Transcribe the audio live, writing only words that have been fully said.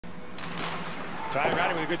Tyler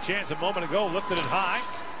got him with a good chance a moment ago, lifted it high.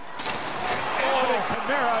 And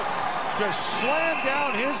Camara just slammed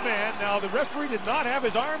down his man. Now the referee did not have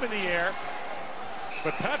his arm in the air,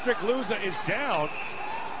 but Patrika Lužu is down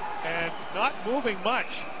and not moving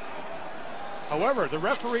much. However, the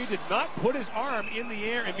referee did not put his arm in the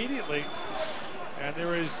air immediately, and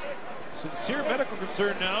there is sincere medical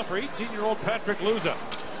concern now for 18-year-old Patrika Lužu.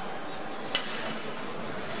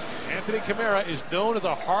 Anthony Camara is known as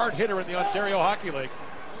a hard hitter in the Ontario Hockey League.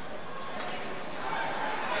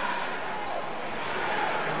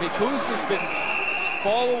 Mikuz has been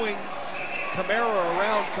following Camara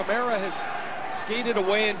around. Camara has skated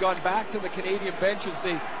away and gone back to the Canadian bench as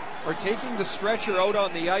they are taking the stretcher out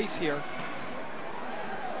on the ice here.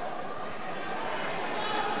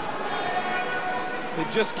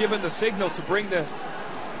 They've just given the signal to bring the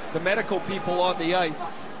medical people on the ice.